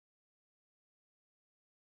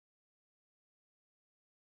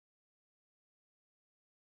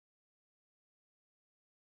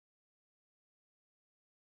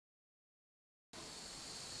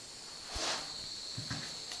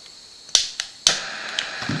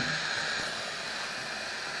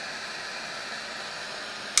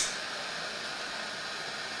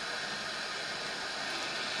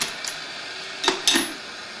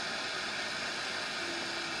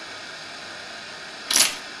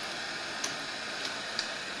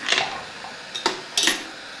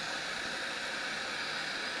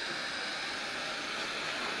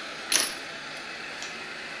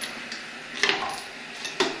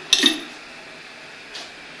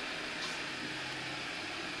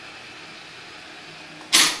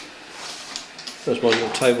There's my little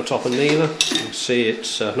tabletop annealer. You can see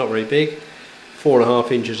it's not very big.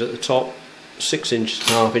 4.5 inches at the top,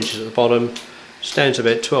 6.5 inches at the bottom. Stands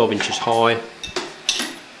about 12 inches high.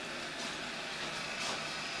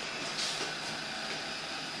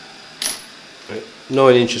 Right,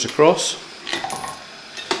 9 inches across.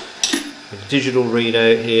 With a digital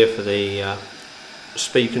readout here for the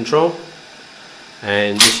speed control,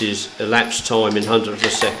 and this is elapsed time in hundredths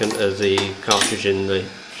of a second of the cartridge in the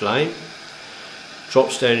flame.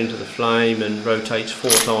 Drops down into the flame and rotates 4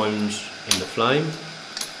 times in the flame,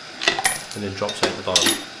 and then drops out the bottom.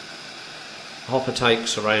 The hopper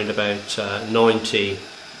takes around about 90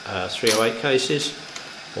 308 cases,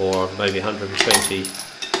 or maybe 120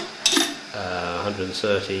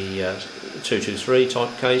 130 223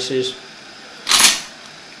 type cases.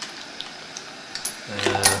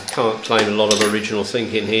 Can't claim a lot of original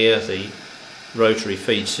thinking here. The rotary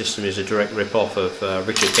feed system is a direct rip-off of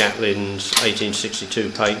Richard Gatlin's 1862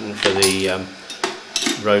 patent for the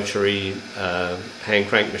rotary hand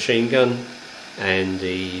crank machine gun, and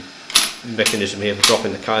the mechanism here for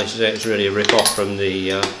dropping the cases out is really a rip-off from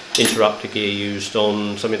the interrupter gear used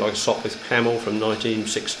on something like a Sopwith Camel from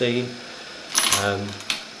 1916.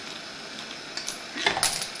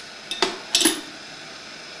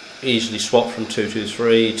 Easily swapped from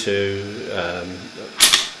 223 to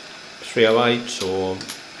 308 or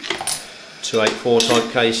 284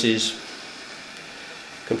 type cases.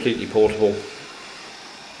 Completely portable.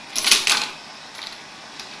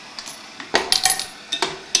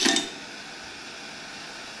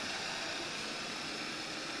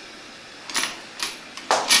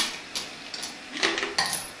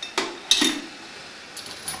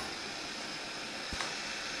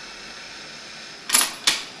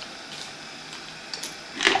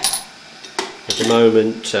 At the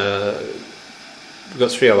moment we've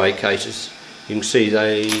got 308 cases. You can see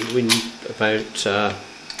they win about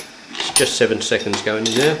just 7 seconds going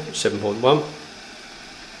in there, 7.1.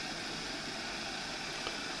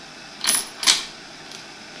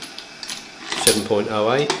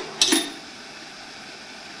 .08.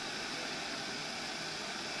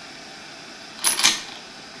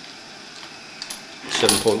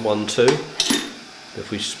 .12.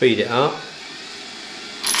 If we speed it up,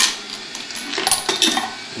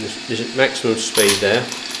 this is maximum speed there.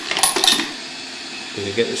 You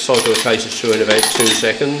can get the cycle of cases through in about 2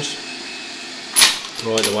 seconds,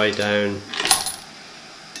 right the way down.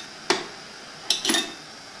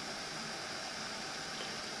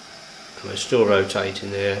 And they're still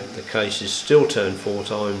rotating there. The cases still turn 4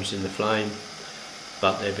 times in the flame,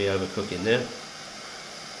 but they'd be overcooking there.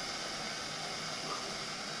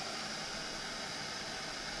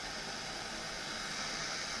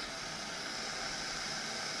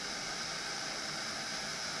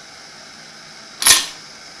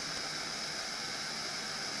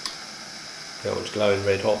 That one's glowing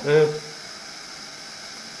red hot now.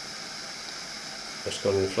 That's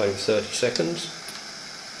gone in the flame for 30 seconds.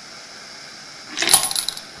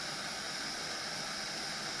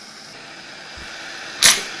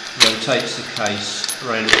 Rotates the case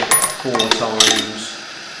around about 4 times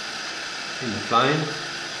in the flame.